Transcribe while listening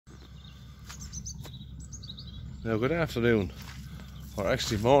Now good afternoon, or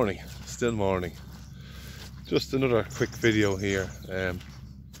actually morning, still morning. Just another quick video here.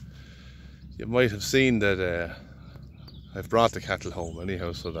 You might have seen that I've brought the cattle home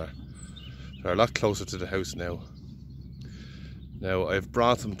anyhow, so they're a lot closer to the house now. Now I've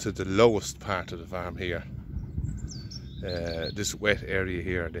brought them to the lowest part of the farm here, this wet area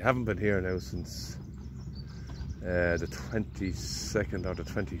here. They haven't been here now since the 22nd or the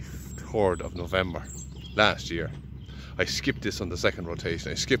 23rd of November last year. I skipped this on the second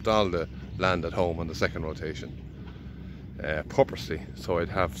rotation. I skipped all the land at home on the second rotation purposely, so I'd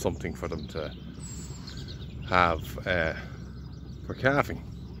have something for them to have for calving.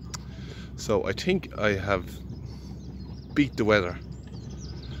 So I think I have beat the weather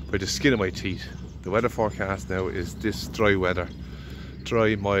by the skin of my teeth. The weather forecast now is this dry weather,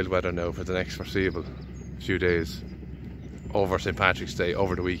 dry mild weather now for the next foreseeable few days over St. Patrick's Day,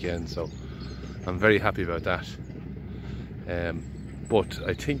 over the weekend, so I'm very happy about that. But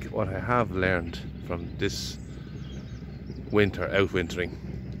I think what I have learned from this winter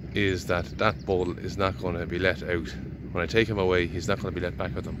outwintering is that that bull is not going to be let out. When I take him away, he's not going to be let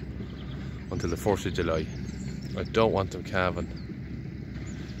back with them until the 1st of July. I don't want them calving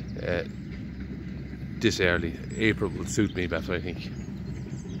this early. April will suit me better, I think.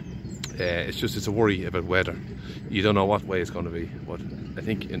 It's a worry about weather. You don't know what way it's going to be, but I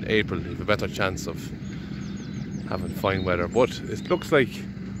think in April you have a better chance of having fine weather. But it looks like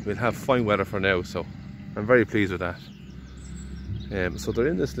we'll have fine weather for now, so I'm very pleased with that. So they're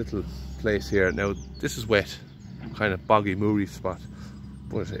in this little place here. Now this is wet, kind of boggy, moory spot,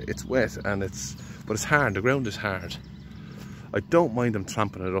 but it's wet and it's hard. The ground is hard. I don't mind them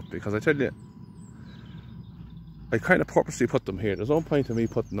tramping it up, because I tell you, I kind of purposely put them here. There's no point in me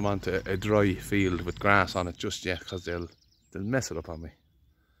putting them onto a dry field with grass on it just yet, because they'll mess it up on me.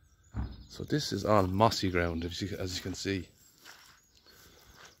 So this is all mossy ground, as you can see.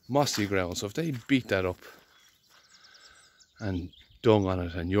 Mossy ground. So if they beat that up and dung on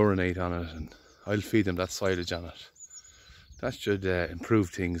it and urinate on it, and I'll feed them that silage on it, that should improve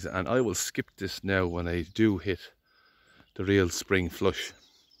things. And I will skip this now when I do hit the real spring flush.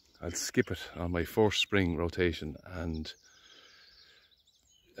 I'll skip it on my first spring rotation, and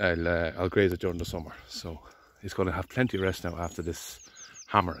I'll graze it during the summer. So it's going to have plenty of rest now after this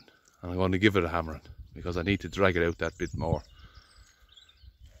hammering, and I'm going to give it a hammering because I need to drag it out that bit more,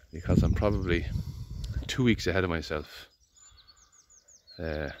 because I'm probably 2 weeks ahead of myself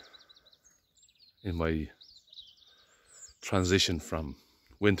in my transition from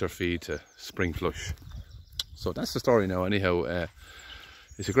winter feed to spring flush. So that's the story now anyhow.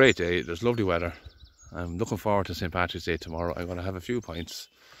 It's a great day, there's lovely weather. I'm looking forward to St. Patrick's Day tomorrow. I'm going to have a few pints,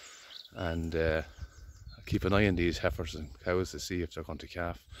 and I'll keep an eye on these heifers and cows to see if they're going to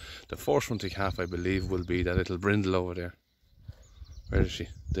calf. The first one to calf, I believe, will be that little brindle over there. Where is she?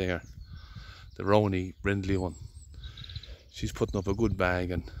 There. The Rony brindly one. She's putting up a good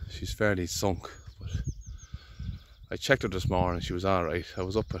bag and she's fairly sunk, but I checked her this morning, she was alright. I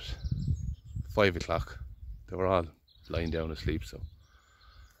was up at 5 o'clock. They were all lying down asleep, so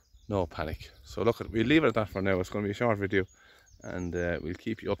no panic. So look, we'll leave it at that for now. It's going to be a short video, and we'll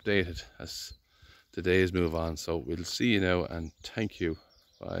keep you updated as the days move on. So we'll see you now, and thank you.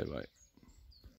 Bye bye.